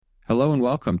Hello and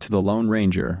welcome to The Lone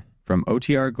Ranger from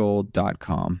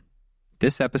OTRGold.com.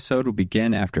 This episode will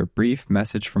begin after a brief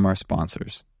message from our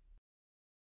sponsors.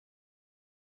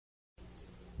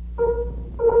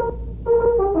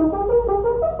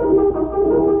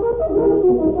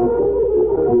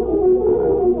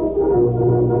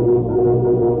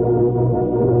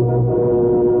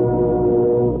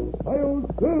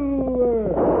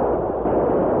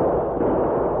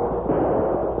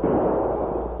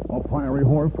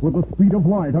 Horse with the speed of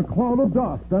light, a cloud of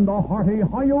dust, and a hearty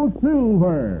Hi-Yo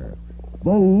Silver, the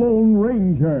Lone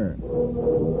Ranger.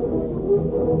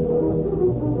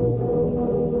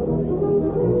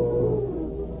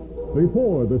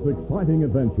 Before this exciting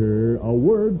adventure, a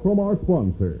word from our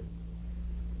sponsor.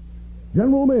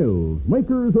 General Mills,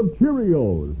 makers of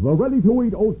Cheerios, the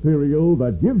ready-to-eat oat cereal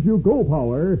that gives you go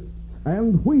power,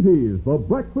 and Wheaties, the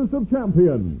breakfast of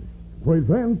champions,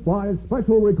 presents by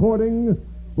special recording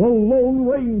The Lone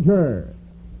Ranger.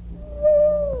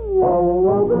 All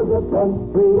over the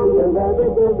country, in every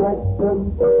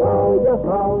direction,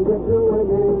 how you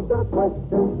doing is the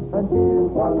question. And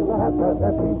here's what the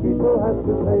happy people have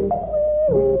to say.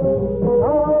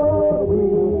 Oh, we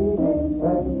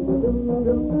and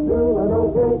doing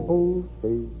okay.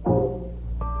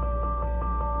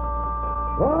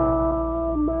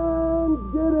 Come and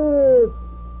get it!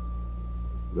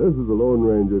 This is the Lone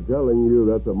Ranger telling you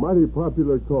that's a mighty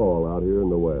popular call out here in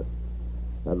the West.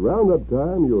 At roundup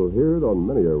time, you'll hear it on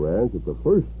many a ranch at the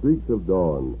first streaks of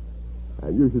dawn.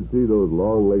 And you should see those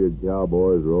long-legged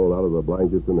cowboys roll out of the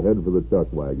blankets and head for the chuck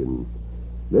wagons.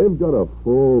 They've got a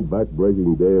full,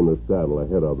 back-breaking day in the saddle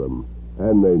ahead of them,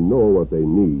 and they know what they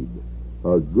need.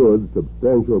 A good,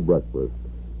 substantial breakfast.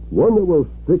 One that will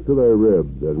stick to their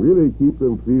ribs and really keep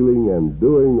them feeling and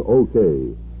doing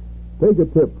okay. Take a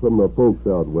tip from the folks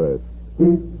out west.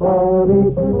 Keep on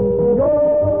eating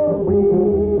your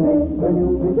Wheaties, and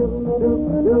you'll be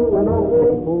doing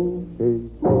okay.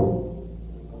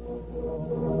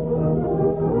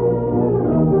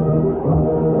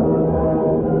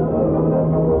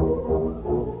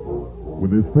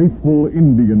 With his faithful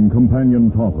Indian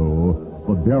companion Tonto,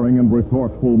 the daring and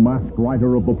resourceful masked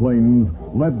rider of the plains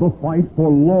led the fight for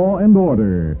law and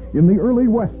order in the early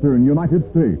western United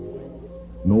States.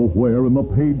 Nowhere in the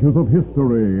pages of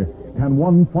history can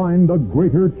one find a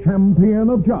greater champion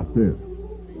of justice.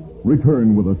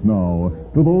 Return with us now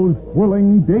to those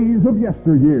thrilling days of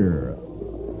yesteryear.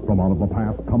 From out of the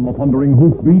past come the thundering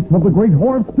hoofbeats of the great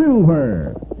horse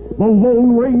Silver. The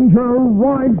Lone Ranger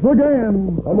rides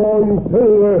again. Come on,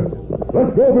 Silver.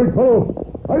 Let's go, big fellow.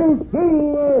 Are you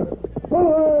Silver?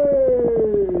 Hooray!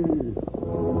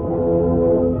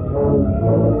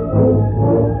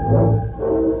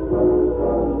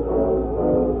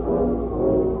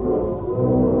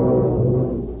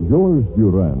 George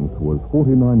Durant was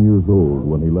 49 years old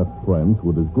when he left France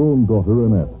with his grown daughter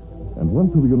Annette and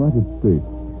went to the United States,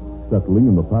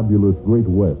 settling in the fabulous Great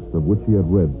West of which he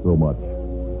had read so much.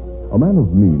 A man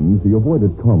of means, he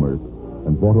avoided commerce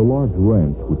and bought a large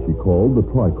ranch which he called the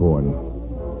Tricorn.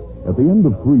 At the end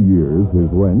of 3 years, his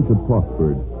ranch had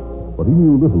prospered, but he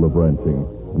knew little of ranching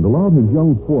and allowed his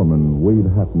young foreman,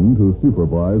 Wade Hatton, to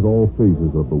supervise all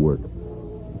phases of the work.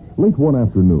 Late one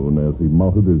afternoon, as he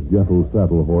mounted his gentle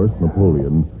saddle horse,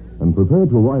 Napoleon, and prepared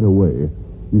to ride away,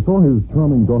 he saw his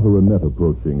charming daughter Annette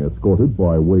approaching, escorted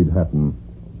by Wade Hatton.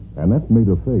 Annette made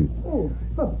a face. Oh,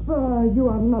 Papa, you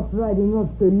are not riding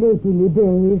off so late in the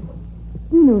day.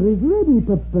 Dinner is ready,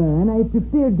 Papa, and I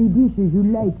prepared the dishes you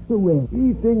like so well.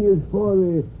 Eating is for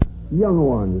the young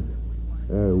ones.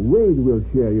 Wade will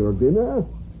share your dinner.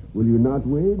 Will you not,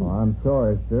 Wade? Oh, I'm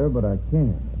sorry, sir, but I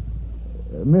can't.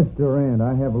 Miss Durant,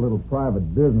 I have a little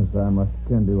private business I must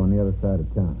attend to on the other side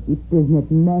of town. It does not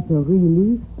matter,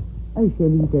 really. I shall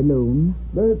eat alone.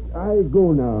 But I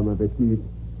go now, ma petite.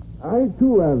 I,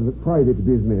 too, have private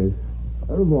business.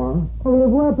 Au revoir. Au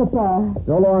revoir, Papa.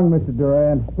 So long, Mr.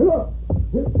 Durant. Hello.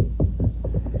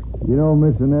 You know,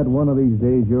 Miss Annette, one of these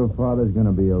days your father's going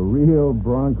to be a real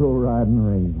bronco riding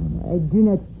raisin. I do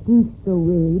not think so,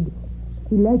 Wade.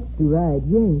 He likes to ride,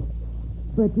 yes.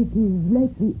 But it is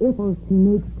like the efforts he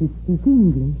makes to speak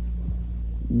English.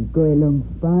 You go along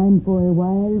fine for a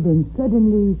while, then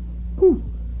suddenly, poof,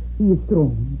 he is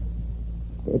thrown.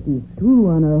 That is true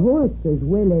on a horse as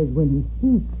well as when he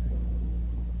speaks.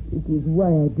 It is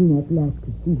why I do not like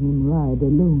to see him ride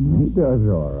alone. He does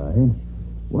all right.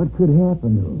 What could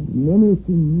happen to him? Many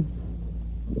things.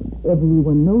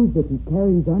 Everyone knows that he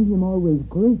carries on him always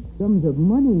great sums of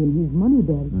money in his money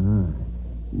belt.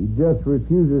 He just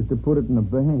refuses to put it in the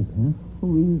bank, huh?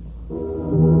 We...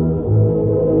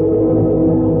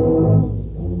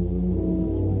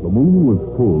 The moon was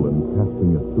full and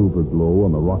casting a silver glow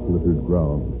on the rock-littered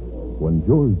ground when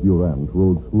George Durant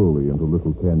rode slowly into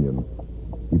Little Canyon.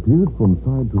 He peered from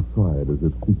side to side as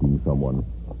if seeking someone.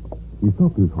 He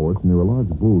stopped his horse near a large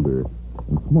boulder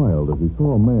and smiled as he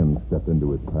saw a man step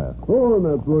into his path. Oh,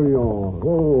 Napoleon.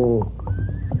 Oh.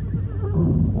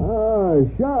 Ah,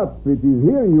 Sharp, it is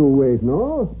here you wait,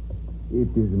 no?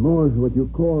 It is more what you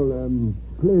call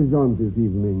pleasant this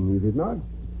evening, is it not?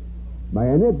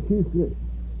 Bayonet,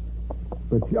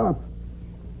 but Sharp,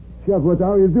 what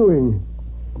are you doing?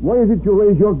 Why is it you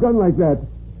raise your gun like that?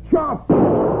 Sharp!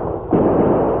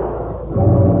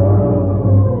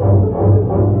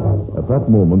 At that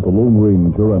moment, the Lone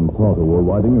Ranger and Tonto were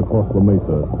riding across the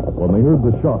mesa when they heard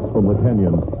the shots from the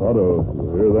canyon. Tonto, you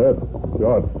hear that?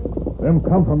 Shots. Them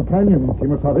come from canyon,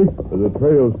 Kimasabi. There's a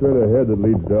trail straight ahead that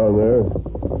leads down there.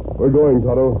 We're going,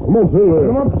 Tonto. Come on, through there.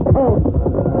 Come on, scout.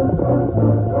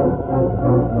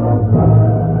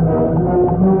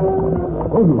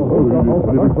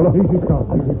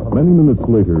 Many minutes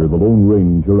later, the Lone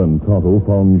Ranger and Tonto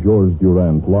found George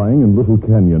Durant lying in Little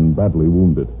Canyon, badly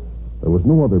wounded. There was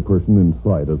no other person in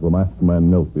sight as the masked man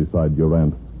knelt beside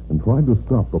Durant and tried to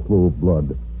stop the flow of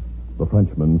blood. The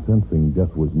Frenchman, sensing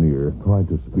death was near, tried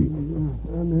to speak.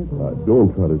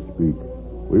 Don't try to speak.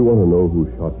 We want to know who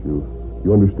shot you.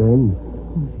 You understand?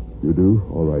 You do?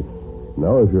 All right.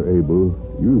 Now, if you're able,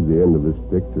 use the end of the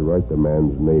stick to write the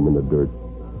man's name in the dirt.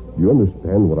 Do you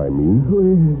understand what I mean?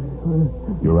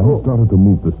 Durant started to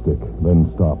move the stick, then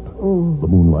stopped.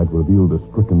 The moonlight revealed a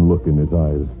stricken look in his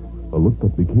eyes, a look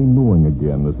that became knowing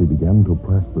again as he began to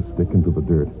press the stick into the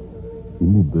dirt. He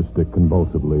moved the stick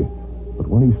convulsively, but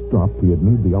when he stopped, he had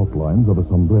made the outlines of a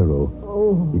sombrero.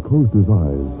 He closed his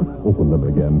eyes, opened them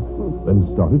again, then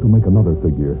started to make another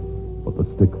figure, but the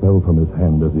stick fell from his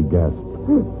hand as he gasped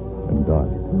and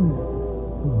died.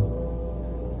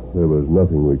 There was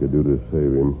nothing we could do to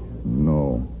save him.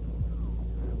 No.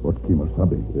 But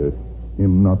Kimasabi. Yes.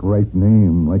 Him not right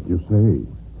name, like you say.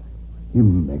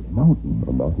 Him make mountain.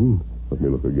 A mountain? Let me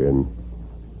look again.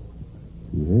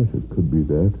 Yes, it could be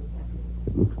that.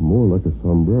 It looks more like a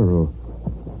sombrero.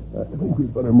 I think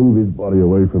we'd better move his body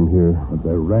away from here. At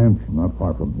the ranch not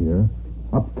far from here.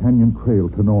 Up Canyon Trail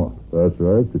to north. That's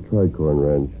right, the Tricorn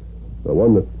Ranch. The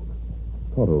one that...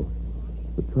 Tonto.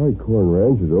 The Tricorn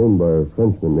Ranch is owned by a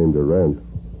Frenchman named Durant.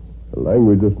 The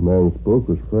language this man spoke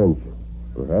was French.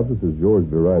 Perhaps this is George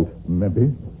Durant.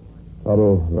 Maybe.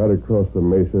 Tonto, ride across the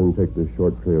mesa and take the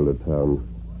short trail to town.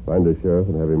 Find the sheriff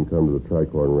and have him come to the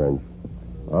Tricorn Ranch.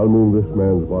 I'll move this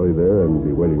man's body there and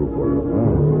be waiting for you.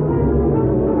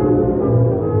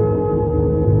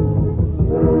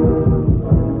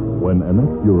 When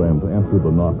Annette Durant answered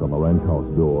the knock on the ranch house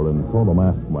door and saw the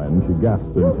masked man, she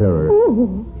gasped in terror.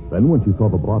 Then when she saw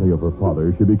the body of her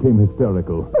father, she became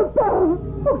hysterical. Papa!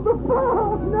 Oh,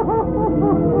 Papa!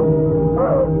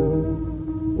 No!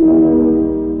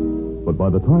 But by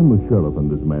the time the sheriff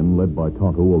and his men, led by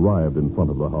Tonto, arrived in front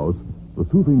of the house, the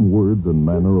soothing words and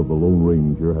manner of the Lone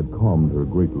Ranger had calmed her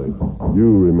greatly.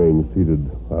 You remain seated.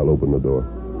 I'll open the door.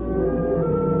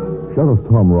 Sheriff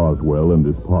Tom Roswell and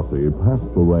his posse passed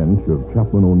the ranch of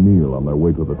Chaplain O'Neill on their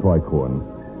way to the Tricorn.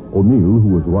 O'Neill,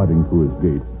 who was riding through his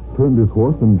gate, turned his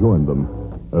horse and joined them.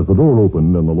 As the door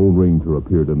opened and the Lone Ranger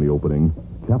appeared in the opening,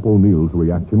 Chap O'Neill's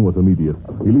reaction was immediate.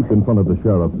 He leaped in front of the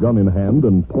sheriff, gun in hand,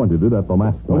 and pointed it at the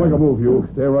masked man. Don't make a move, you.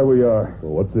 Stay right where you are.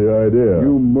 Well, what's the idea?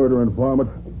 You murdering varmint.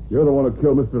 You're the one who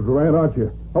killed Mr. Durant, aren't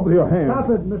you? Up with your hands. Stop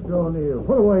it, Mr. O'Neill.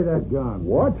 Put away that gun.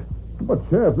 What? But,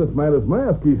 Sheriff, this man is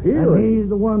masked. He's here. And he's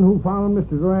the one who found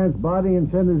Mr. Durant's body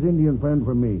and sent his Indian friend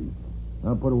for me.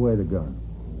 Now put away the gun.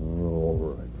 All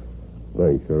right.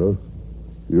 Thanks, Sheriff.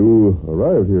 You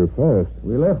arrived here fast.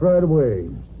 We left right away.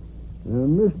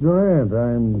 Miss Durant,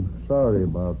 I'm sorry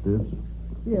about this.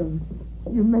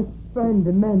 You must find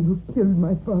the man who killed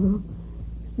my father.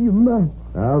 You must.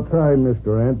 I'll try, Miss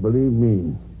Durant, believe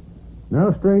me.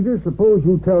 Now, stranger, suppose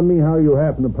you tell me how you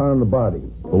happened upon the body.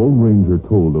 The Lone Ranger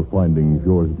told of finding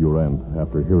George Durant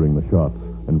after hearing the shots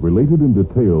and related in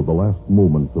detail the last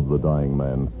moments of the dying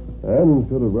man. And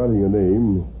instead of writing a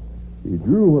name, he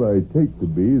drew what I take to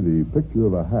be the picture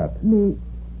of a hat.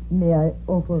 May I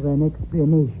offer an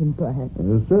explanation, perhaps?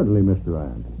 Certainly, Miss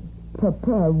Durant.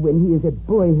 Papa, when he is a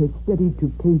boy, has studied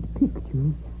to paint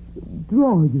pictures.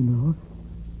 Draw, you know.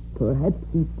 Perhaps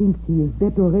he thinks he is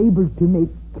better able to make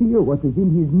clear what is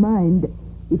in his mind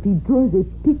if he draws a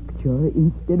picture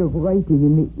instead of writing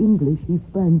in the English he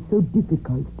finds so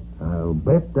difficult. I'll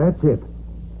bet that's it.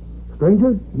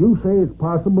 Stranger, you say it's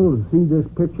possible to see this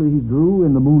picture he drew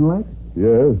in the moonlight?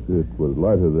 Yes, it was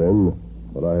lighter then,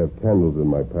 but I have candles in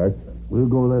my pack. We'll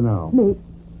go there now.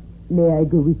 May I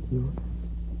go with you?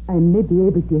 I may be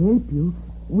able to help you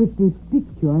with this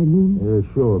picture, I mean.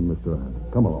 Sure, Mr. Ant.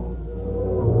 Come along.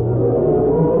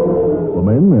 The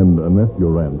men and Annette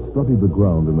Durant studied the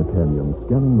ground in the canyon,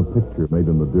 scanning the picture made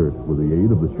in the dirt with the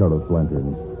aid of the sheriff's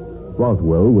lanterns.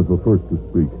 Roswell was the first to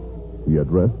speak. He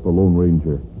addressed the Lone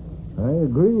Ranger. I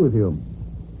agree with you.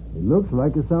 It looks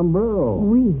like a sombrero.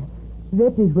 Oui,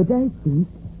 that is what I think.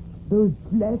 Those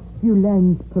last few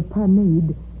lines Papa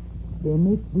made, they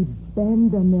make the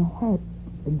band on the hat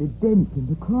and the dent in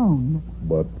the crown.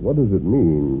 But what does it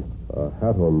mean? A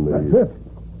hat on the... That's it.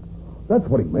 That's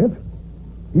what he meant.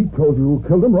 He told you who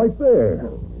killed him right there.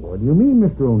 What do you mean,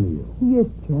 Mr. O'Neill? Yes,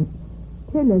 chap.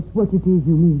 Tell us what it is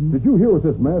you mean. Did you hear what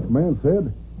this masked man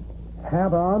said?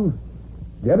 Hat on?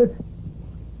 Get it?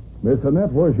 Miss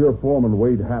Annette, where's your foreman,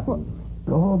 Wade Hatton?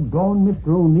 Doggone, Mr.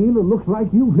 O'Neill, it looks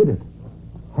like you hit it.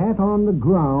 Hat on the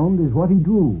ground is what he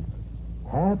drew.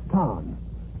 Hat on.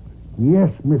 Yes,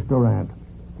 Mr. Ant.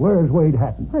 Where's Wade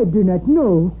Hatton? I do not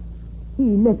know. He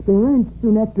left the ranch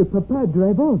soon after Papa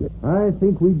drove off. I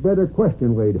think we'd better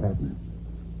question Wade Hatton.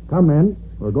 Come, men.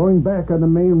 We're going back on the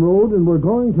main road, and we're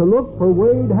going to look for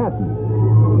Wade Hatton.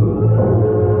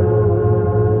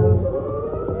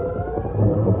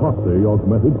 A posse,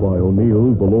 augmented by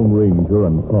O'Neill, the Lone Ranger,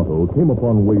 and Tonto, came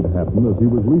upon Wade Hatton as he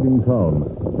was leaving town,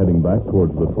 heading back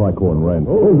towards the Tricorn ranch.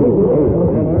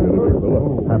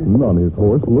 Hatton, on his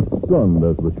horse, looked stunned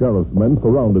as the sheriff's men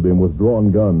surrounded him with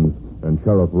drawn guns, and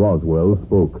Sheriff Roswell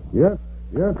spoke. Yep,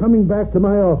 you're coming back to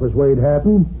my office, Wade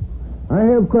Hatton. I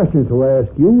have questions to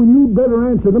ask you, and you'd better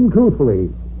answer them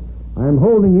truthfully. I'm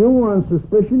holding you on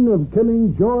suspicion of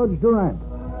killing George Durant.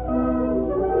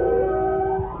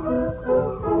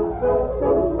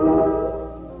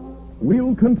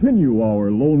 We'll continue our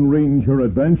Lone Ranger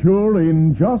adventure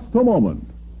in just a moment.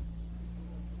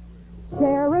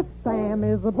 Sheriff Sam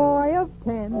is a boy of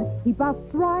 10. He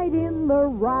busts right in the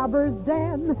robber's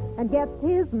den and gets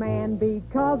his man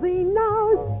because he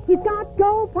knows he's got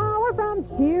gold power from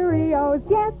Cheerios.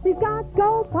 Yes, he's got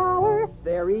gold power.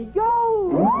 There he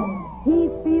goes.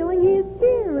 He's feeling his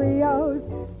Cheerios,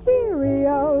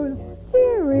 Cheerios,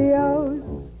 Cheerios.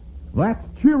 That's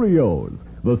Cheerios,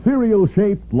 the cereal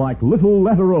shaped like little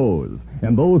letter O's.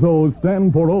 And those O's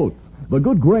stand for oats. The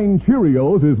good grain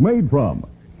Cheerios is made from.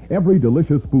 Every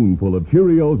delicious spoonful of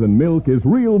Cheerios and milk is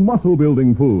real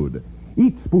muscle-building food.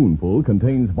 Each spoonful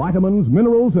contains vitamins,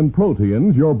 minerals, and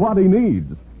proteins your body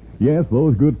needs. Yes,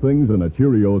 those good things in a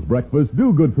Cheerios breakfast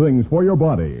do good things for your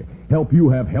body. Help you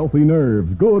have healthy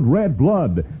nerves, good red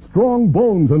blood, strong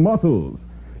bones and muscles.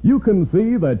 You can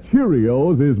see that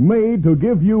Cheerios is made to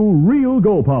give you real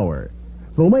go power.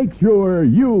 So make sure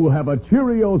you have a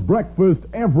Cheerios breakfast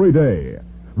every day.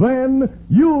 Then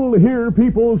you'll hear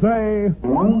people say,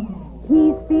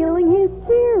 he's feeling his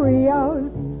Cheerios.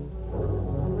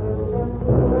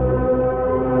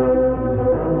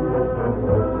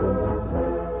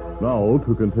 Now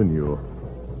to continue.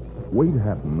 Wade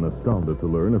Hatton, astounded to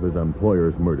learn of his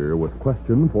employer's murder, was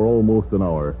questioned for almost an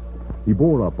hour. He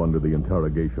bore up under the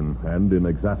interrogation and, in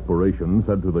exasperation,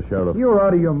 said to the sheriff, You're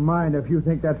out of your mind if you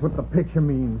think that's what the picture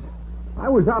means. I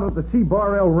was out at the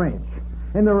C-Bar-L ranch,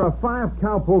 and there are 5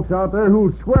 cowpokes out there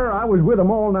who'll swear I was with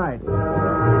them all night.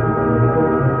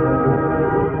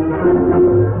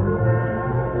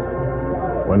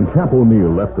 When Cap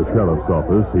O'Neill left the sheriff's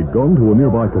office, he'd gone to a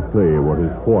nearby cafe where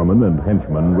his foreman and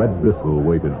henchman, Red Bissell,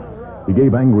 waited. He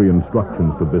gave angry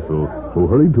instructions to Bissell, who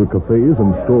hurried to cafes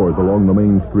and stores along the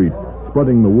main street,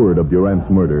 spreading the word of Durant's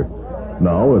murder.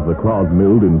 Now, as the crowd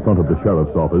milled in front of the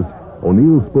sheriff's office,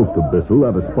 O'Neill spoke to Bissell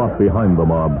at a spot behind the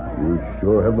mob. You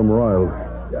sure have them riled.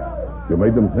 You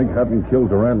made them think Hatton killed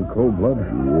Durant in cold blood?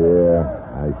 Yeah,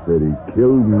 I said he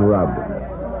killed and robbed him.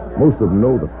 Most of them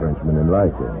know the Frenchman and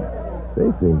like him. They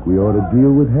think we ought to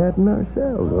deal with Hatton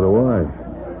ourselves. So do I.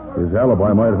 His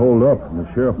alibi might hold up, and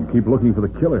the sheriff will keep looking for the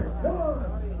killer.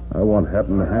 I want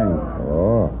Hatton to hang.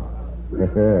 Oh.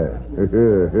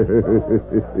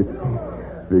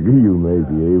 Figure you may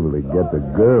be able to get the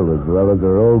girl as well as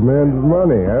her old man's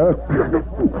money, huh?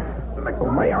 Let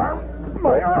go my arm.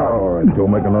 My arm. All right,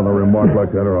 don't make another remark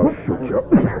like that or I'll shoot you.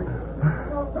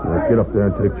 Now get up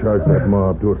there and take charge of that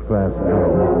mob. Do it fast.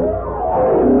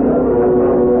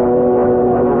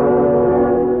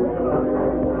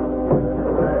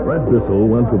 Red Bissell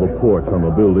went to the porch on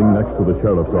the building next to the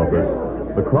sheriff's office.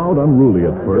 The crowd, unruly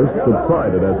at first,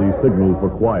 subsided as he signaled for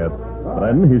quiet.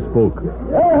 Then he spoke.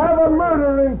 They have a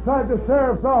murderer inside the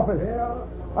sheriff's office.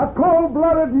 A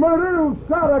cold-blooded murderer who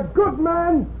shot a good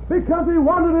man because he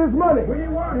wanted his money. We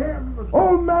want him.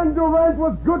 Old man Durant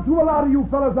was good to a lot of you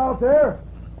fellas out there,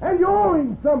 and you owe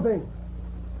him something.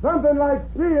 Something like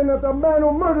seeing that the man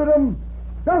who murdered him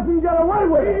doesn't get away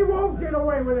with it. He won't get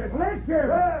away with it. Let's hear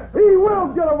it. He will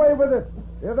get away with it.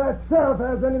 If that sheriff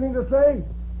has anything to say,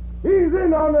 he's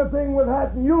in on the thing with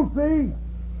Hatton, you'll see.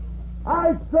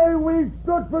 I say we've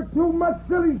stood for too much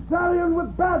silly-sallying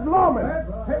with bad lawmen.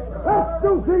 Let's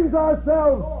do things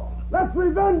ourselves. Let's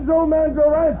revenge old man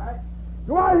Durant.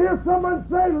 Do I hear someone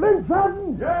say lynch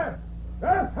Hatton? Yes.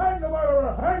 Yes, hang the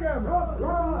murderer. Hang him.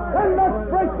 Then let's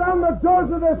break down the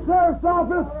doors of the sheriff's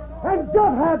office and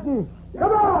get Hatton.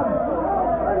 Come on!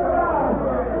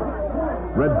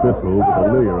 Red Bissell, with a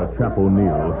leer at Chap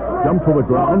O'Neill, jumped to the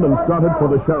ground and started for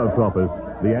the sheriff's office,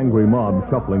 the angry mob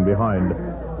shuffling behind.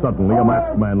 Suddenly, a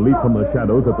masked man leaped from the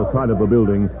shadows at the side of the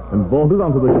building and vaulted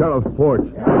onto the sheriff's porch.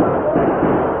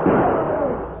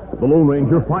 The Lone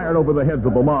Ranger fired over the heads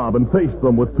of the mob and faced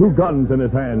them with two guns in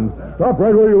his hands. Stop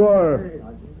right where you are.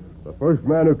 The first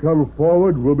man who comes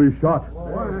forward will be shot.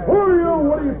 Who are you?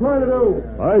 What are you trying to do?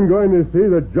 I'm going to see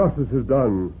that justice is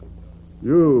done.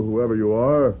 You, whoever you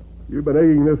are, you've been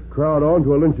egging this crowd on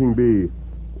to a lynching bee.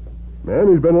 Man,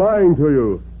 he's been lying to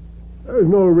you. There's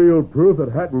no real proof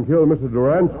that Hatton killed Mr.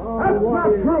 Durant. That's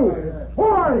not true. Who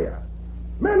are you?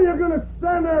 Men, you're going to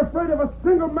stand there afraid of a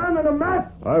single man in a mask?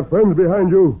 I've friends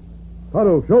behind you.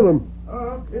 Tonto, show them.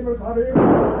 You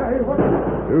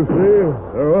see,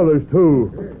 there are others,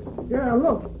 too. Yeah,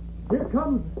 look. Here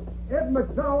comes Ed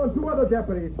McDowell and two other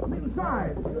deputies.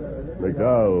 Inside.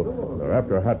 McDowell, they're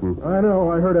after Hatton. I know.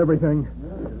 I heard everything.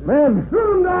 Men,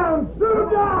 shoot him down! Shoot him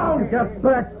down! Get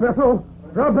back, Bissell.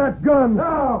 Drop that gun.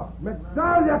 No,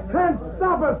 McDowell, you can't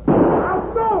stop us. Now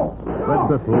go! Red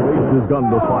Bissell raised his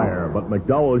gun to fire, but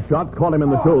McDowell's shot caught him in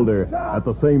the shoulder. At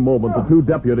the same moment, the two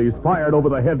deputies fired over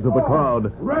the heads of the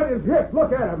crowd. Red is hit.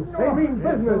 Look at him. They mean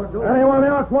business. Anyone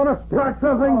else want to start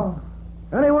something?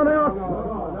 Anyone else?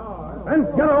 Then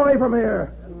get away from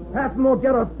here. Hatton will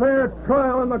get a fair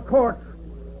trial in the court.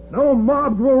 No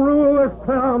mobs will rule this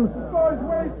town.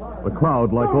 The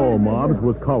crowd, like all mobs,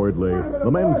 was cowardly.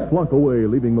 The men slunk away,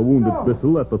 leaving the wounded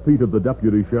Bissell at the feet of the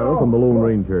deputy sheriff and the Lone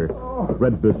Ranger.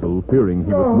 Red Bissell, fearing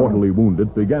he was mortally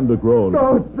wounded, began to groan.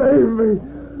 Don't save me.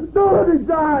 Don't let me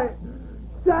die.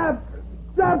 Chap,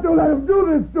 don't let him do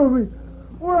this to me.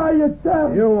 Where are you,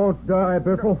 Chap? You won't die,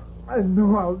 Bissell. I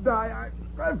know I'll die.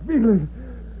 I feel it.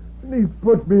 And he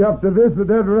put me up to this and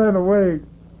then ran away.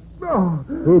 Oh.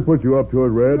 Who put you up to it,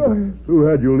 Red? Who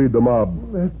had you lead the mob?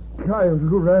 That coyote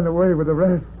who ran away with the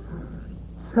rest.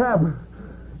 Chap.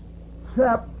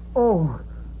 Oh.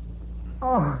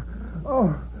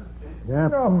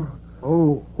 Chap. No.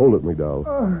 Oh. Hold it, McDowell.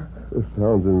 This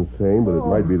sounds insane, but it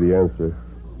might be the answer.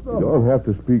 You don't have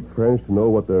to speak French to know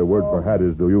what their word for hat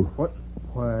is, do you? What?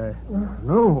 Why,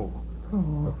 no.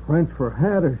 The French for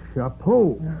hat is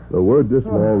chapeau. The word this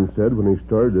man said when he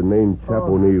started to name Chap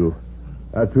O'Neill.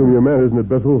 That's whom you meant, isn't it,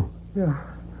 Bissell? Yeah.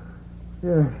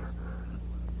 Yes.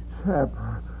 Chap.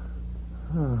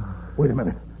 Wait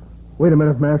a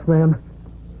minute, masked man.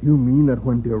 You mean that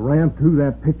when Durant threw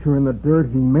that picture in the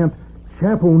dirt, he meant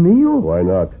Chap O'Neill? Why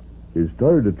not? He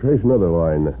started to trace another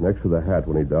line next to the hat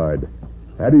when he died.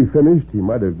 Had he finished, he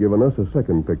might have given us a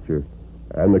second picture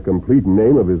and the complete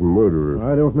name of his murderer.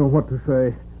 I don't know what to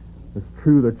say. It's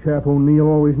true that Chap O'Neill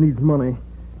always needs money.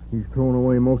 He's thrown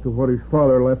away most of what his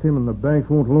father left him, and the banks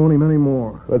won't loan him any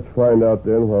more. Let's find out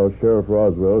then while Sheriff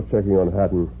Roswell's checking on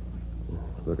Hatton.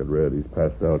 Look at Red. He's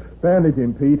passed out. Bandage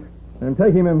him, Pete, and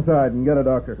take him inside and get a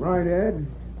doctor. Right, Ed.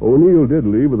 O'Neill did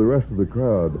leave with the rest of the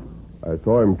crowd. I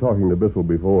saw him talking to Bissell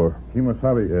before.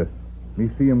 Kimasabi. Yes. Me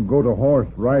see him go to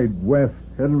horse, ride west.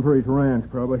 Heading for his ranch,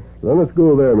 probably. Then let's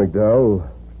go there, McDowell.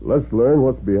 Let's learn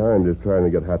what's behind his trying to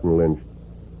get Hatton lynched.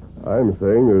 I'm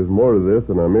saying there's more to this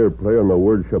than a mere play on the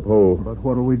word chapeau. But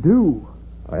what'll we do?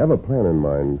 I have a plan in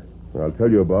mind. I'll tell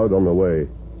you about it on the way.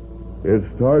 It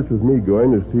starts with me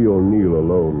going to see O'Neill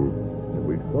alone. If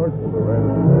we start from the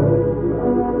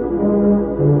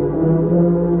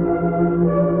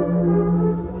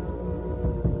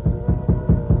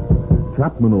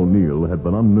Chapman O'Neill had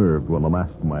been unnerved when the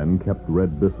masked man kept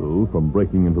Red Bissell from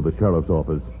breaking into the sheriff's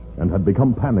office and had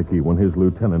become panicky when his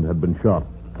lieutenant had been shot.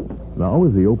 Now,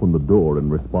 as he opened the door in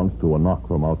response to a knock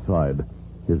from outside,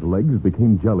 his legs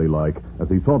became jelly-like as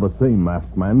he saw the same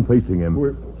masked man facing him.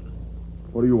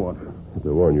 What do you want?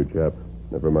 To warn you, chap.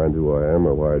 Never mind who I am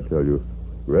or why I tell you.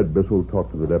 Red Bissell talked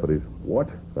to the deputies. What?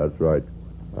 That's right.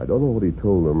 I don't know what he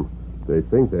told them. They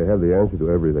think they have the answer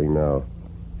to everything now.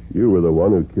 You were the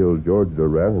one who killed George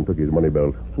Durant and took his money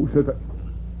belt. Who said that?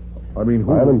 I mean,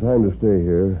 who? I haven't time to stay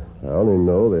here. I only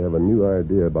know they have a new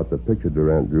idea about the picture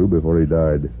Durant drew before he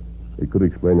died. It could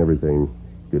explain everything.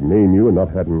 Could name you and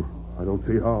not Hatton. I don't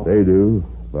see how. They do.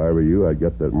 If I were you, I'd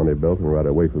get that money belt and ride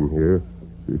away from here.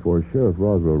 before Sheriff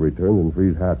Roswell returns and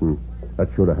frees Hatton.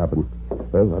 That's sure to happen.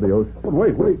 Well, adios. But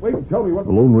wait. Tell me what...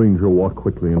 The Lone Ranger walked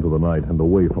quickly into the night and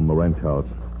away from the ranch house.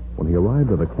 When he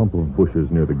arrived at a clump of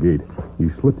bushes near the gate, he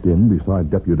slipped in beside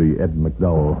Deputy Ed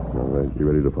McDowell. All right, be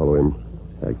ready to follow him.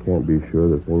 I can't be sure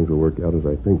that things will work out as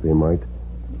I think they might,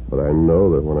 but I know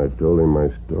that when I told him my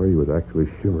story, he was actually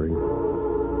shivering.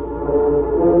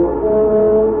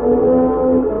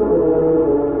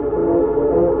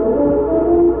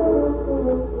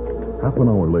 Half an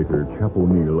hour later, Chap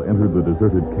O'Neill entered the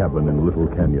deserted cabin in Little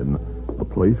Canyon, the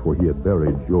place where he had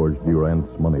buried George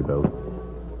Durant's money belt.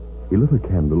 He lit a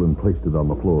candle and placed it on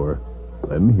the floor.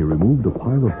 Then he removed a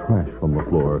pile of trash from the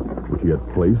floor, which he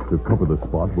had placed to cover the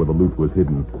spot where the loot was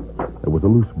hidden. There was a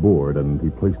loose board, and he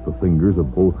placed the fingers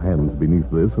of both hands beneath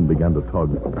this and began to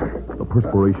tug. The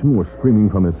perspiration was streaming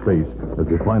from his face as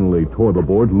he finally tore the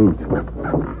board loose.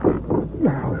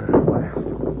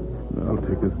 I'll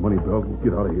take this money belt and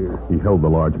get out of here. He held the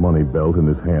large money belt in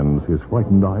his hands, his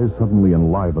frightened eyes suddenly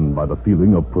enlivened by the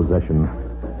feeling of possession.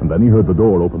 And then he heard the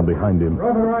door open behind him.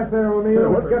 Brother, right there,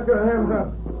 O'Neill. Get your hands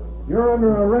up. You're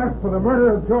under arrest for the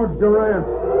murder of George Durant.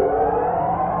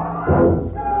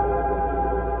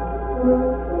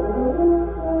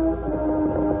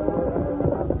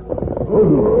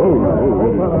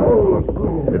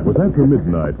 It was after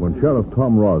midnight when Sheriff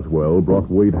Tom Roswell brought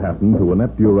Wade Hatton to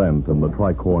Annette Durant in the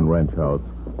Tricorn ranch house.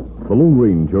 The Lone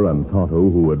Ranger and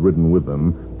Tonto, who had ridden with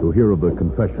them to hear of the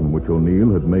confession which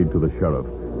O'Neill had made to the sheriff,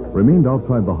 remained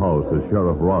outside the house as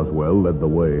Sheriff Roswell led the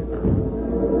way.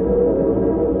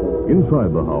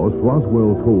 Inside the house,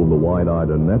 Roswell told the wide-eyed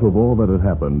Annette of all that had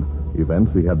happened,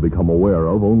 events he had become aware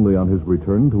of only on his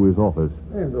return to his office.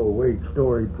 And though Wade's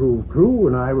story proved true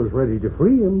and I was ready to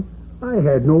free him, I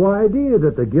had no idea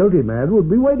that the guilty man would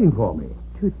be waiting for me.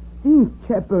 To think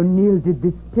Chap O'Neill did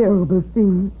this terrible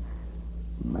thing.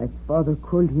 My father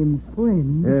called him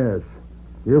friend. Yes.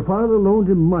 Your father loaned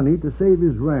him money to save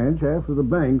his ranch after the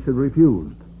banks had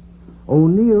refused.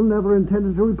 O'Neill never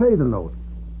intended to repay the note.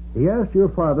 He asked your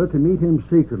father to meet him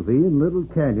secretly in Little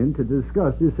Canyon to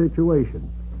discuss his situation.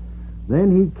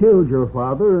 Then he killed your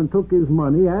father and took his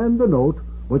money and the note,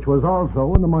 which was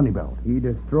also in the money belt. He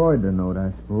destroyed the note,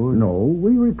 I suppose. No,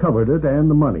 we recovered it and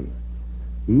the money.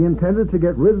 He intended to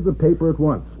get rid of the paper at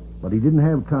once, but he didn't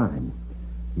have time.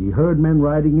 He heard men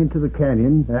riding into the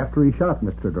canyon after he shot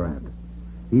Mr. Durant.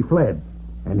 He fled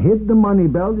and hid the money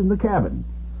belt in the cabin,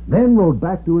 then rode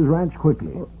back to his ranch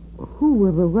quickly. Who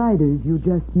were the riders you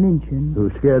just mentioned? Who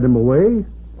scared him away?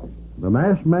 The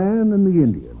masked man and the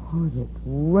Indian. Oh, that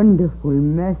wonderful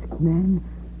masked man.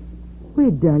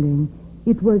 Wait, darling.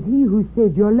 It was he who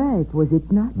saved your life, was it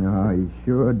not? No, he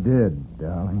sure did,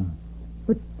 darling.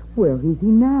 But where is he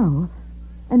now?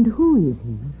 And who is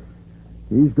he?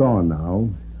 He's gone now.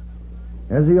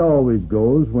 As he always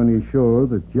goes when he's sure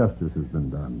that justice has been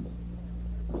done.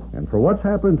 And for what's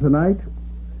happened tonight,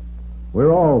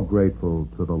 we're all grateful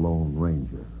to the Lone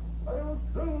Ranger.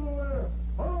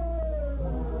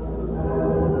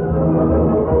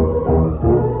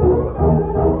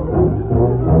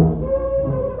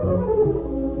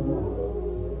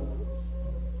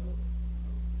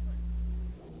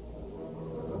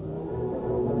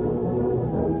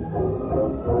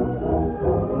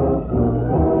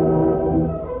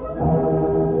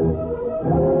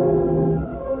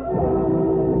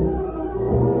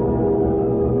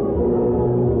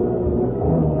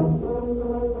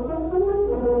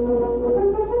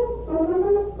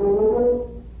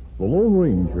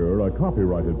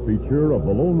 Copyrighted feature of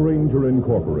the Lone Ranger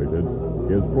Incorporated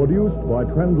is produced by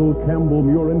Trendle Campbell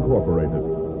Muir Incorporated.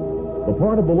 The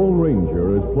part of the Lone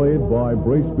Ranger is played by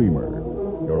Brace Beamer.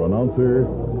 Your announcer,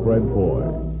 Fred Foy.